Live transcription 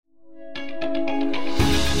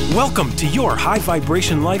Welcome to your High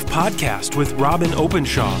Vibration Life podcast with Robin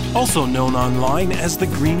Openshaw, also known online as the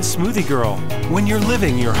Green Smoothie Girl. When you're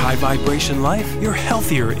living your high vibration life, you're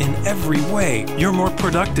healthier in every way. You're more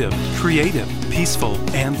productive, creative, peaceful,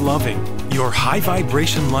 and loving. Your high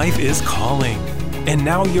vibration life is calling. And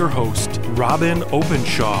now your host, Robin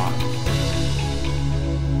Openshaw.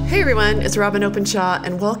 Hey everyone, it's Robin Openshaw,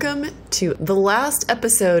 and welcome to the last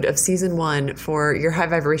episode of Season 1 for your High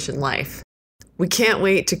Vibration Life. We can't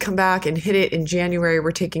wait to come back and hit it in January.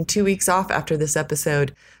 We're taking 2 weeks off after this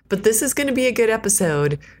episode, but this is going to be a good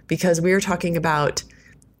episode because we are talking about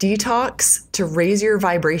detox to raise your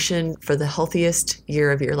vibration for the healthiest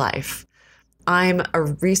year of your life. I'm a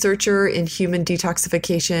researcher in human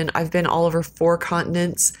detoxification. I've been all over 4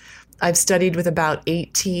 continents. I've studied with about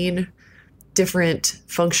 18 different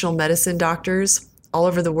functional medicine doctors all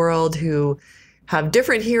over the world who have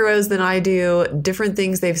different heroes than I do, different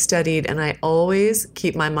things they've studied, and I always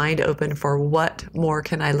keep my mind open for what more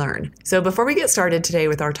can I learn. So before we get started today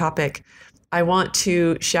with our topic, I want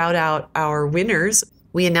to shout out our winners.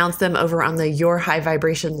 We announced them over on the Your High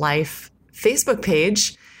Vibration Life Facebook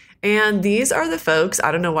page, and these are the folks,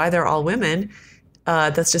 I don't know why they're all women,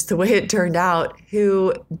 that's just the way it turned out,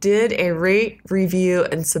 who did a rate, review,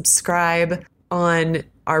 and subscribe on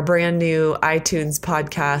our brand new iTunes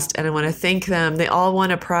podcast. And I want to thank them. They all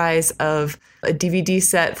won a prize of a DVD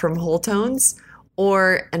set from Whole Tones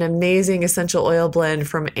or an amazing essential oil blend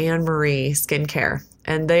from Anne Marie Skincare.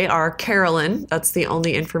 And they are Carolyn. That's the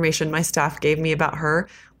only information my staff gave me about her.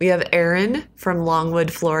 We have Erin from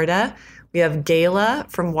Longwood, Florida. We have Gayla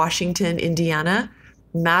from Washington, Indiana.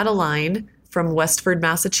 Madeline from Westford,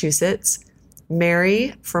 Massachusetts.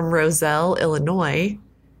 Mary from Roselle, Illinois.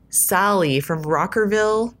 Sally from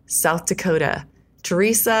Rockerville, South Dakota,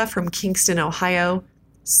 Teresa from Kingston, Ohio,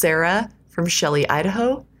 Sarah from Shelley,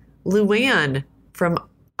 Idaho, Luann from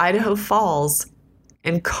Idaho Falls,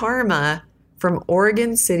 and Karma from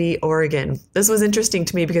Oregon City, Oregon. This was interesting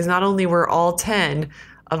to me because not only were all 10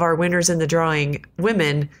 of our winners in the drawing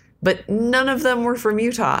women, but none of them were from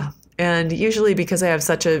Utah. And usually because I have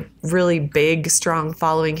such a really big, strong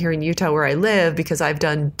following here in Utah where I live, because I've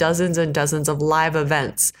done dozens and dozens of live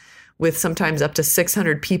events with sometimes up to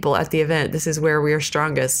 600 people at the event, this is where we are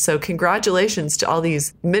strongest. So congratulations to all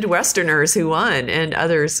these Midwesterners who won and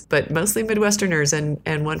others, but mostly Midwesterners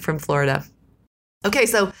and one from Florida. Okay,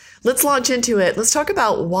 so let's launch into it. Let's talk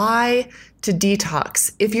about why to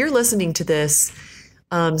detox. If you're listening to this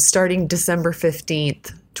starting December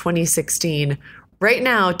 15th, 2016, right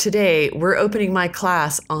now, today, we're opening my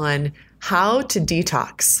class on how to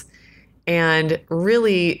detox and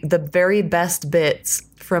really the very best bits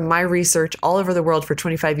from my research all over the world for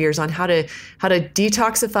 25 years on how to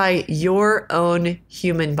detoxify your own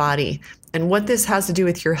human body and what this has to do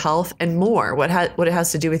with your health and more, what it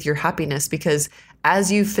has to do with your happiness, because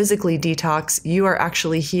as you physically detox, you are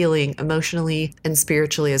actually healing emotionally and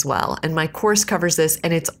spiritually as well. And my course covers this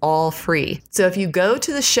and it's all free. So if you go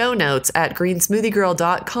to the show notes at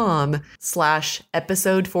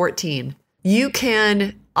greensmoothiegirl.com/episode 14, you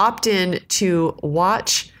can opt in to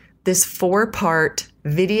watch this 4-part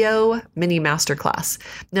video mini masterclass.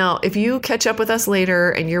 Now, if you catch up with us later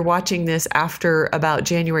and you're watching this after about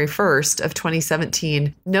January 1st of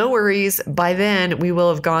 2017, no worries. By then, we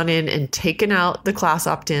will have gone in and taken out the class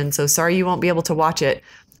opt-in. So sorry you won't be able to watch it.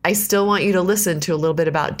 I still want you to listen to a little bit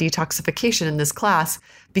about detoxification in this class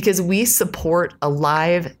because we support a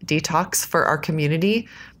live detox for our community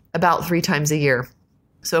about 3 times a year.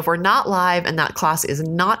 So if we're not live and that class is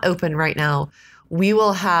not open right now, we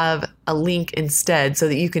will have a link instead so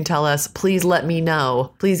that you can tell us, please let me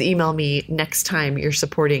know, please email me next time you're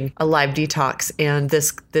supporting a live detox and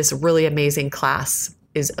this really amazing class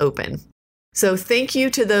is open. So thank you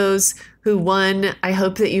to those who won. I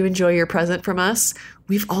hope that you enjoy your present from us.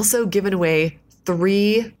 We've also given away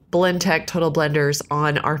 3 Blendtec Total Blenders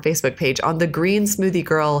on our Facebook page, on the Green Smoothie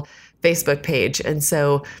Girl Facebook page. And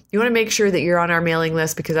so you want to make sure that you're on our mailing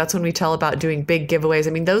list because that's when we tell about doing big giveaways. I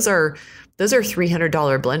mean, those are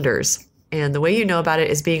 $300 blenders. And the way you know about it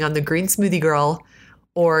is being on the Green Smoothie Girl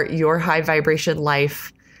or Your High Vibration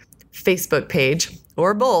Life Facebook page,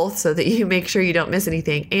 or both, so that you make sure you don't miss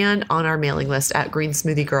anything, and on our mailing list at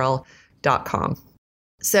greensmoothiegirl.com.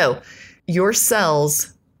 So your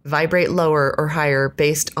cells vibrate lower or higher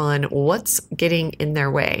based on what's getting in their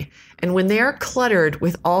way. And when they are cluttered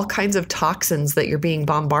with all kinds of toxins that you're being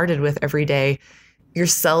bombarded with every day, your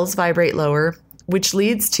cells vibrate lower, which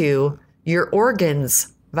leads to your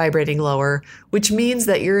organs vibrating lower, which means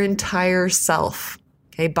that your entire self,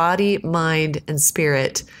 okay, body, mind, and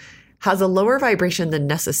spirit, has a lower vibration than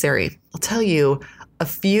necessary. I'll tell you, A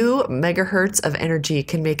few megahertz of energy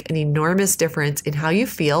can make an enormous difference in how you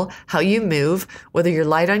feel, how you move, whether you're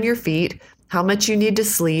light on your feet, how much you need to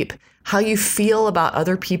sleep, how you feel about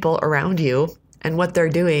other people around you and what they're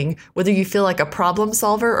doing, whether you feel like a problem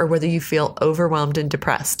solver or whether you feel overwhelmed and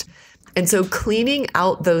depressed. And so cleaning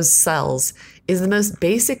out those cells is the most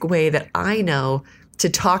basic way that I know to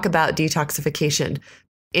talk about detoxification.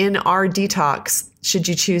 In our detox, should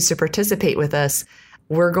you choose to participate with us,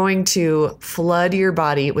 we're going to flood your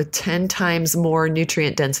body with 10 times more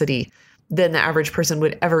nutrient density than the average person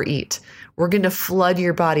would ever eat. We're going to flood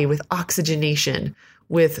your body with oxygenation,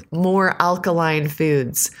 with more alkaline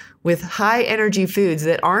foods, with high energy foods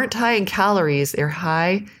that aren't high in calories, they're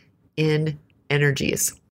high in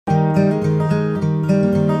energies.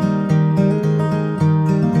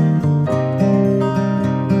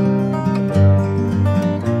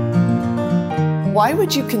 Why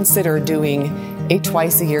would you consider doing a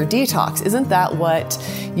twice-a-year detox? Isn't that what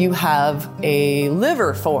you have a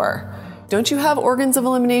liver for? Don't you have organs of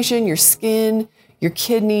elimination, your skin, your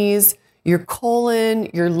kidneys, your colon,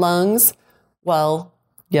 your lungs? Well,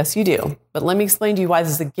 yes, you do. But let me explain to you why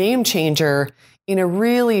this is a game changer in a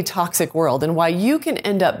really toxic world and why you can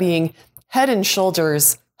end up being head and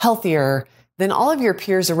shoulders healthier than all of your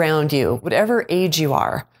peers around you, whatever age you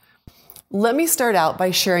are. Let me start out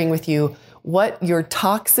by sharing with you what your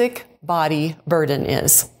toxic body burden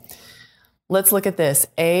is. Let's look at this.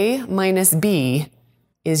 A minus B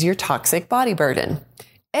is your toxic body burden.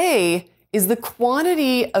 A is the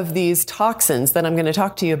quantity of these toxins that I'm going to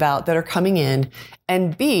talk to you about that are coming in,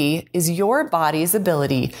 and B is your body's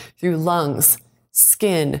ability through lungs,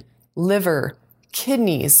 skin, liver,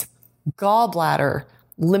 kidneys, gallbladder,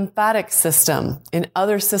 lymphatic system, and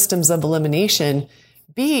other systems of elimination.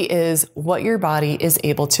 B is what your body is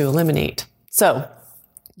able to eliminate. So,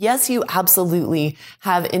 yes, you absolutely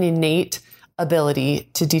have an innate ability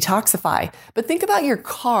to detoxify, but think about your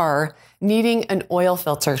car needing an oil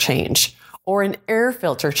filter change or an air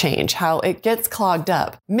filter change, how it gets clogged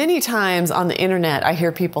up. Many times on the internet, I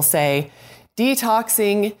hear people say,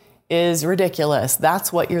 detoxing is ridiculous.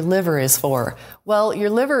 That's what your liver is for. Well, your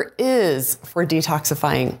liver is for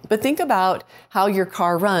detoxifying, but think about how your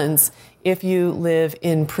car runs if you live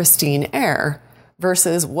in pristine air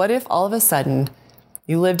versus what if all of a sudden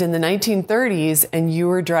you lived in the 1930s and you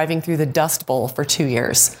were driving through the Dust Bowl for 2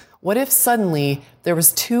 years? What if suddenly there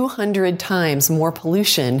was 200 times more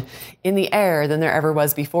pollution in the air than there ever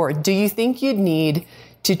was before? Do you think you'd need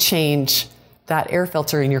to change that air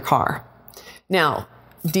filter in your car? Now,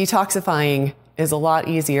 detoxifying is a lot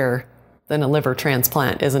easier than a liver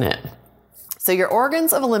transplant, isn't it? So your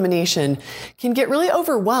organs of elimination can get really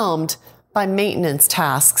overwhelmed by maintenance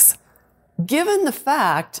tasks, given the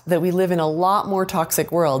fact that we live in a lot more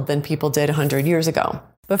toxic world than people did 100 years ago.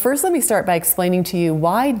 But first, let me start by explaining to you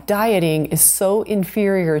why dieting is so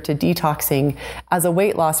inferior to detoxing as a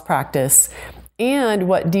weight loss practice and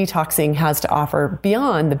what detoxing has to offer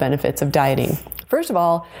beyond the benefits of dieting. First of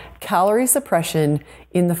all, calorie suppression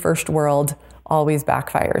in the first world always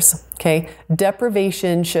backfires. Okay.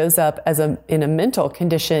 Deprivation shows up in a mental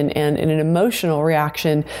condition and in an emotional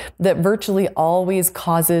reaction that virtually always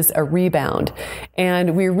causes a rebound.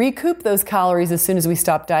 And we recoup those calories as soon as we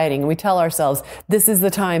stop dieting. And we tell ourselves, this is the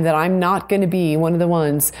time that I'm not going to be one of the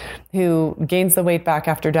ones who gains the weight back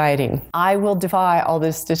after dieting. I will defy all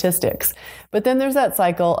those statistics. But then there's that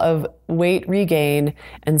cycle of weight regain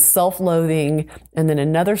and self-loathing, and then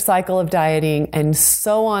another cycle of dieting, and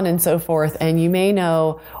so on and so forth. And you may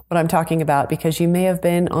know what I'm talking about because you may have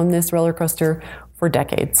been on this roller coaster for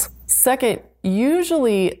decades. Second,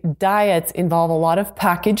 usually diets involve a lot of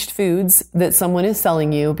packaged foods that someone is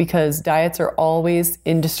selling you because diets are always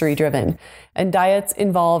industry driven. And diets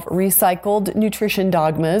involve recycled nutrition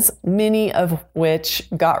dogmas, many of which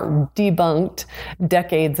got debunked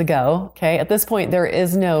decades ago. Okay. At this point, there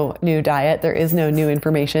is no new diet. There is no new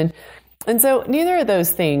information. And so neither of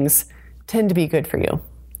those things tend to be good for you.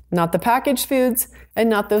 Not the packaged foods and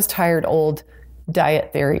not those tired old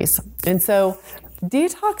diet theories. And so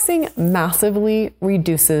detoxing massively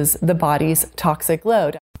reduces the body's toxic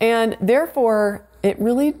load. And therefore, it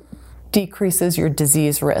really decreases your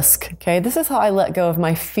disease risk. Okay. This is how I let go of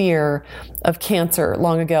my fear of cancer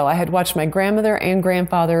long ago. I had watched my grandmother and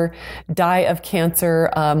grandfather die of cancer,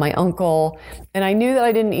 my uncle, and I knew that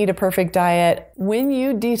I didn't eat a perfect diet. When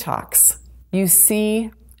you detox, you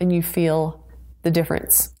see and you feel the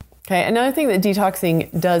difference. Okay. Another thing that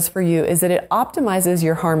detoxing does for you is that it optimizes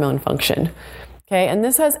your hormone function. Okay. And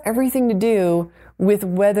this has everything to do with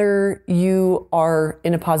whether you are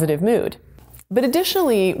in a positive mood. But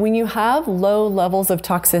additionally, when you have low levels of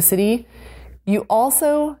toxicity, You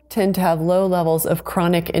also tend to have low levels of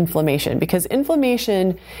chronic inflammation because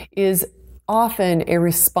inflammation is often a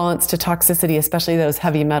response to toxicity, especially those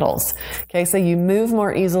heavy metals. Okay, so you move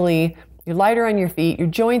more easily, you're lighter on your feet, your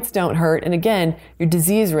joints don't hurt, and again, your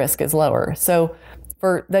disease risk is lower. So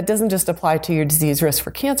that doesn't just apply to your disease risk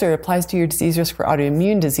for cancer, it applies to your disease risk for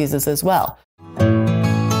autoimmune diseases as well.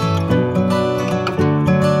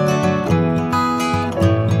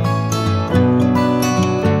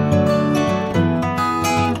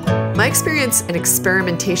 My experience and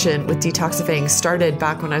experimentation with detoxifying started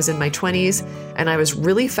back when I was in my 20s and I was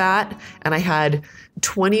really fat and I had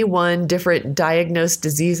 21 different diagnosed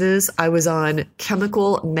diseases. I was on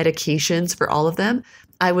chemical medications for all of them.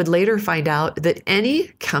 I would later find out that any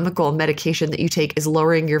chemical medication that you take is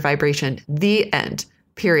lowering your vibration. The end,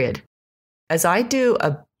 period. As I do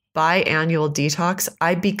a biannual detox,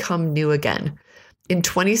 I become new again. In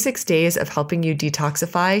 26 days of helping you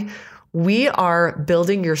detoxify, we are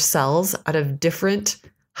building your cells out of different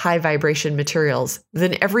high vibration materials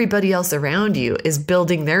than everybody else around you is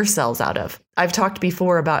building their cells out of. I've talked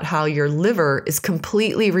before about how your liver is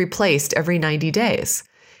completely replaced every 90 days.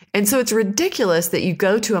 And so it's ridiculous that you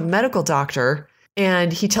go to a medical doctor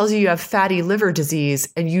and he tells you have fatty liver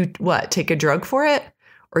disease and you, take a drug for it?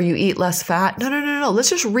 Or you eat less fat? No. Let's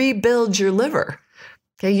just rebuild your liver.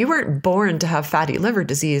 Okay, you weren't born to have fatty liver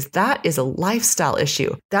disease. That is a lifestyle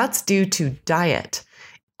issue. That's due to diet.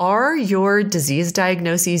 Are your disease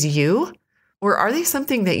diagnoses you? Or are they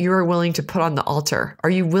something that you are willing to put on the altar? Are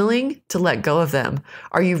you willing to let go of them?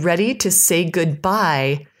 Are you ready to say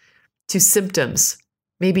goodbye to symptoms,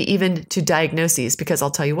 maybe even to diagnoses? Because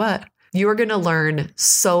I'll tell you what, you are going to learn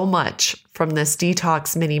so much from this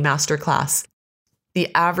detox mini masterclass.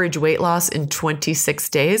 The average weight loss in 26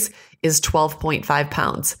 days is 12.5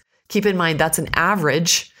 pounds. Keep in mind, that's an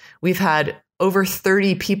average. We've had over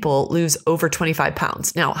 30 people lose over 25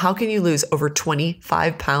 pounds. Now, how can you lose over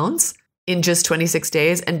 25 pounds in just 26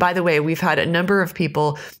 days? And by the way, we've had a number of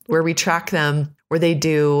people where we track them, where they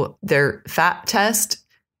do their fat test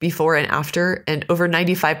before and after, and over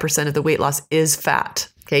 95% of the weight loss is fat.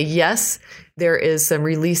 Okay, yes, there is some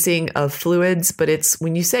releasing of fluids, but it's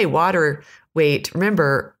when you say water weight,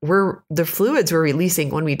 remember, the fluids we're releasing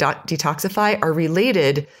when we detoxify are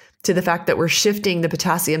related to the fact that we're shifting the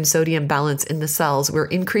potassium-sodium balance in the cells. We're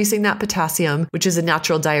increasing that potassium, which is a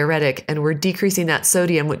natural diuretic, and we're decreasing that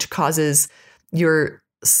sodium, which causes your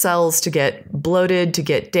cells to get bloated, to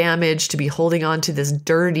get damaged, to be holding on to this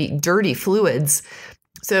dirty fluids.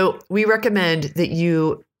 So we recommend that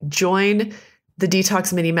you join the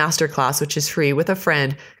Detox Mini Masterclass, which is free, with a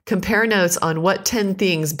friend. Compare notes on what 10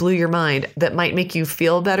 things blew your mind that might make you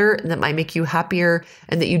feel better and that might make you happier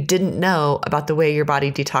and that you didn't know about the way your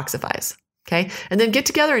body detoxifies. Okay. And then get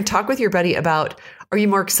together and talk with your buddy about, are you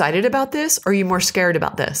more excited about this? Or are you more scared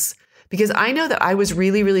about this? Because I know that I was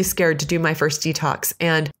really, really scared to do my first detox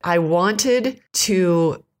and I wanted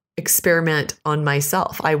to experiment on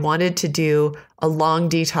myself. I wanted to do a long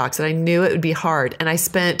detox and I knew it would be hard. And I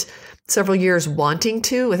spent several years wanting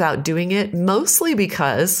to without doing it, mostly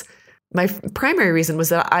because my primary reason was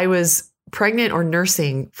that I was pregnant or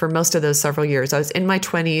nursing for most of those several years. I was in my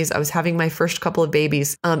 20s. I was having my first couple of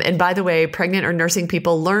babies. And by the way, pregnant or nursing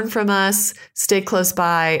people, learn from us, stay close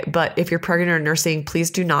by. But if you're pregnant or nursing,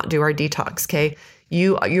 please do not do our detox, okay?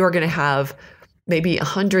 You are going to have maybe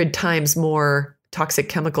 100 times more toxic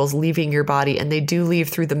chemicals leaving your body, and they do leave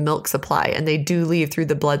through the milk supply and they do leave through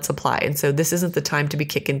the blood supply. And so this isn't the time to be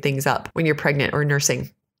kicking things up when you're pregnant or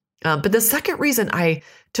nursing. But the second reason I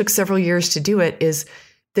took several years to do it is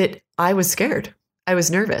that I was scared. I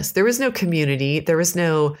was nervous. There was no community. There was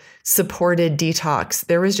no supported detox.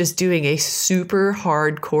 There was just doing a super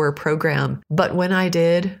hardcore program. But when I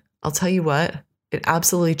did, I'll tell you what, it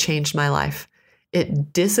absolutely changed my life.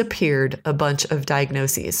 It disappeared a bunch of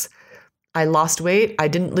diagnoses. I lost weight. I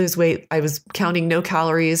didn't lose weight. I was counting no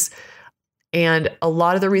calories. And a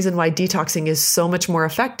lot of the reason why detoxing is so much more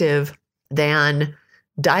effective than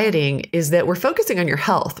dieting is that we're focusing on your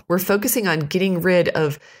health. We're focusing on getting rid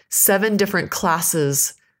of 7 different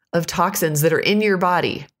classes of toxins that are in your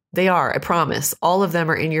body. They are, I promise. All of them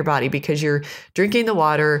are in your body because you're drinking the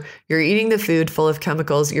water, you're eating the food full of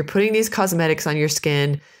chemicals, you're putting these cosmetics on your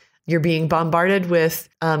skin, you're being bombarded with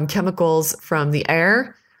chemicals from the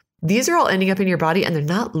air. These are all ending up in your body and they're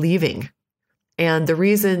not leaving. And the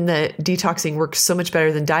reason that detoxing works so much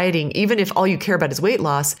better than dieting, even if all you care about is weight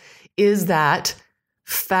loss, is that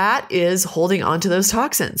fat is holding on to those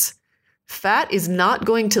toxins. Fat is not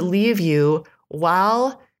going to leave you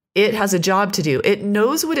while it has a job to do. It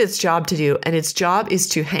knows what its job to do, and its job is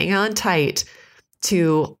to hang on tight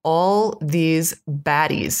to all these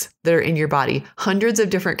baddies that are in your body, hundreds of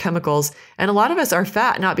different chemicals. And a lot of us are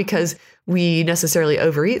fat, not because we necessarily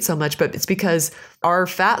overeat so much, but it's because our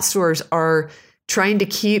fat stores are trying to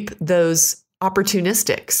keep those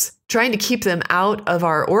opportunistics, trying to keep them out of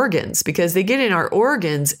our organs because they get in our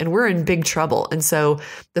organs and we're in big trouble. And so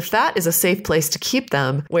the fat is a safe place to keep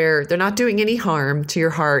them where they're not doing any harm to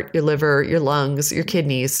your heart, your liver, your lungs, your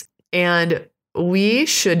kidneys. And we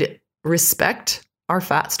should respect our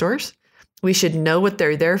fat stores. We should know what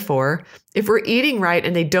they're there for. If we're eating right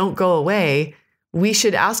and they don't go away, we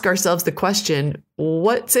should ask ourselves the question,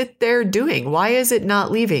 what's it there doing? Why is it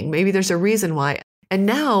not leaving? Maybe there's a reason why. And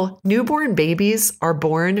now newborn babies are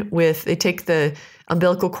born with, they take the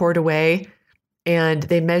umbilical cord away and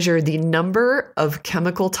they measure the number of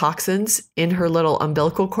chemical toxins in her little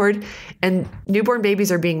umbilical cord. And newborn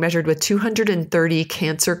babies are being measured with 230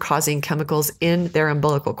 cancer-causing chemicals in their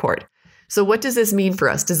umbilical cord. So what does this mean for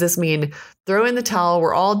us? Does this mean throw in the towel?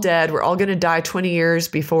 We're all dead. We're all going to die 20 years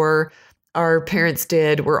before our parents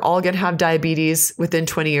did. We're all going to have diabetes within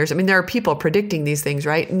 20 years. I mean, there are people predicting these things,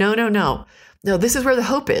 right? No. No, this is where the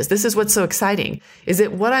hope is. This is what's so exciting, is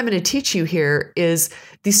that what I'm going to teach you here is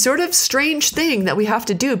the sort of strange thing that we have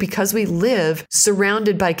to do because we live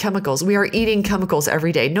surrounded by chemicals. We are eating chemicals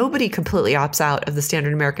every day. Nobody completely opts out of the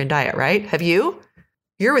standard American diet, right? Have you?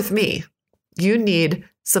 You're with me. You need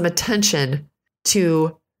some attention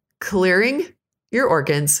to clearing your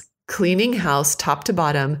organs, cleaning house top to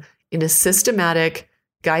bottom in a systematic,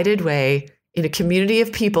 guided way, in a community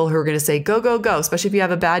of people who are going to say, go, go, go. Especially if you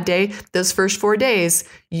have a bad day, those first 4 days,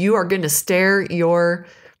 you are going to stare your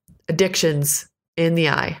addictions in the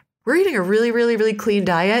eye. We're eating a really, really, really clean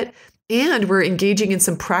diet, and we're engaging in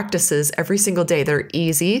some practices every single day that are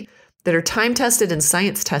easy, that are time tested and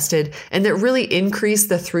science tested, and that really increase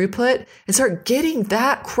the throughput and start getting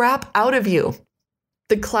that crap out of you.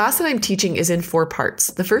 The class that I'm teaching is in 4 parts.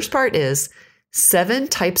 The first part is 7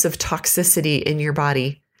 types of toxicity in your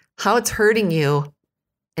body, how it's hurting you,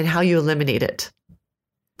 and how you eliminate it.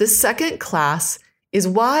 The second class is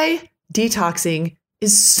why detoxing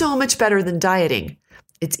is so much better than dieting.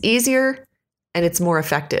 It's easier and it's more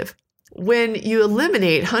effective. When you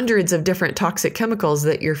eliminate hundreds of different toxic chemicals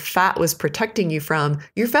that your fat was protecting you from,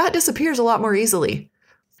 your fat disappears a lot more easily.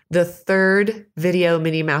 The third video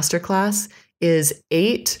mini masterclass is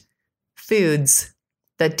 8 foods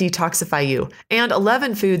that detoxify you and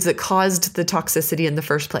 11 foods that caused the toxicity in the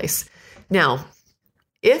first place. Now,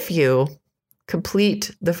 if you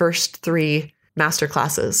complete the first 3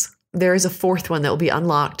 masterclasses, there is a 4th one that will be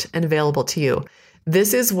unlocked and available to you.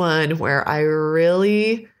 This is one where I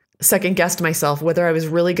really second guessed myself whether I was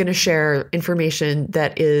really going to share information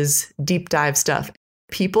that is deep dive stuff.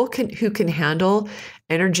 People who can handle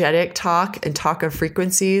energetic talk and talk of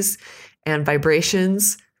frequencies and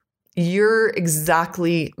vibrations, you're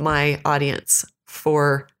exactly my audience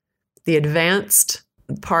for the advanced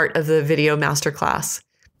part of the video masterclass.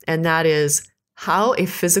 And that is how a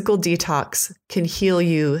physical detox can heal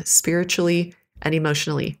you spiritually and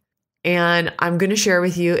emotionally. And I'm going to share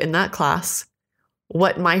with you in that class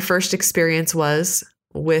what my first experience was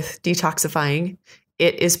with detoxifying.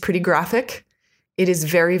 It is pretty graphic. It is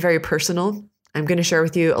very, very personal. I'm going to share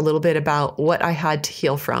with you a little bit about what I had to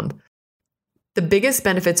heal from. The biggest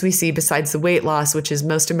benefits we see besides the weight loss, which is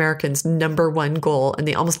most Americans' number one goal, and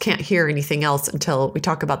they almost can't hear anything else until we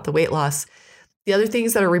talk about the weight loss. The other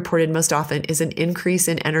things that are reported most often is an increase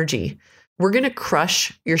in energy. We're going to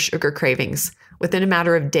crush your sugar cravings. Within a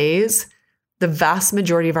matter of days, the vast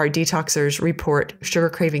majority of our detoxers report sugar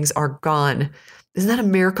cravings are gone. Isn't that a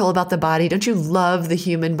miracle about the body? Don't you love the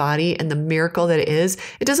human body and the miracle that it is?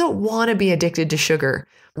 It doesn't want to be addicted to sugar.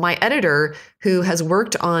 My editor, who has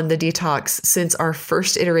worked on the detox since our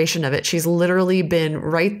first iteration of it, she's literally been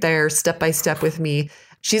right there step by step with me.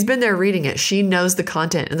 She's been there reading it. She knows the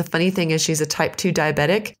content. And the funny thing is she's a type 2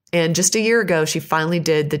 diabetic. And just a year ago, she finally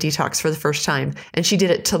did the detox for the first time. And she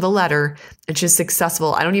did it to the letter. And she's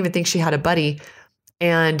successful. I don't even think she had a buddy.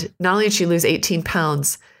 And not only did she lose 18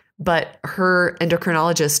 pounds, but her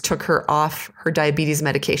endocrinologist took her off her diabetes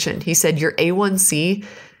medication. He said, your A1C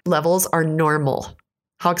levels are normal.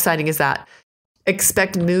 How exciting is that?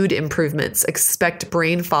 Expect mood improvements. Expect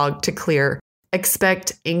brain fog to clear.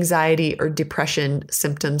 Expect anxiety or depression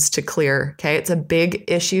symptoms to clear. Okay. It's a big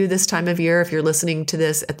issue this time of year. If you're listening to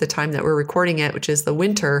this at the time that we're recording it, which is the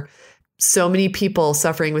winter, so many people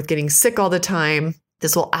suffering with getting sick all the time.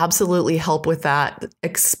 This will absolutely help with that.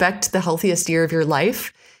 Expect the healthiest year of your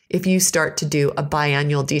life if you start to do a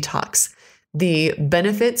biannual detox. The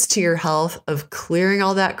benefits to your health of clearing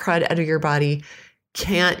all that crud out of your body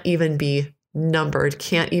can't even be numbered,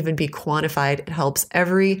 can't even be quantified. It helps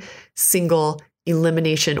every single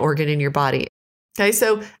elimination organ in your body. Okay,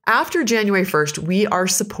 so after January 1st, we are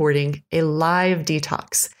supporting a live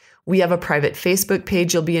detox. We have a private Facebook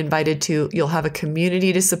page you'll be invited to. You'll have a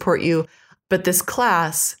community to support you. But this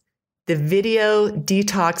class, the video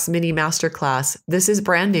detox mini masterclass, this is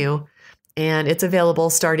brand new and it's available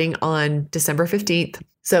starting on December 15th.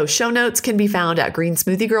 So show notes can be found at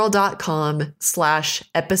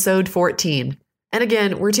greensmoothieGirl.com/episode14. And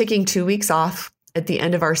again, we're taking 2 weeks off at the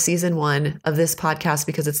end of our season 1 of this podcast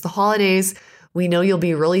because it's the holidays. We know you'll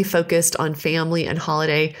be really focused on family and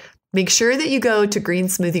holiday. Make sure that you go to Green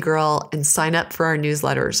Smoothie Girl and sign up for our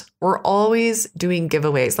newsletters. We're always doing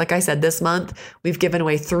giveaways. Like I said, this month, we've given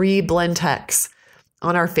away 3 blend techs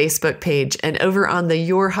on our Facebook page. And over on the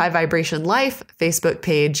Your High Vibration Life Facebook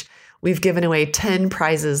page, we've given away 10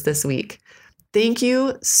 prizes this week. Thank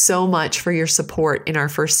you so much for your support in our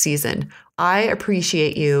first season. I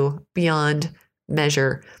appreciate you beyond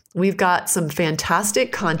measure. We've got some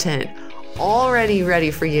fantastic content already ready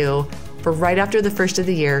for you for right after the first of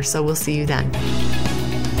the year. So we'll see you then.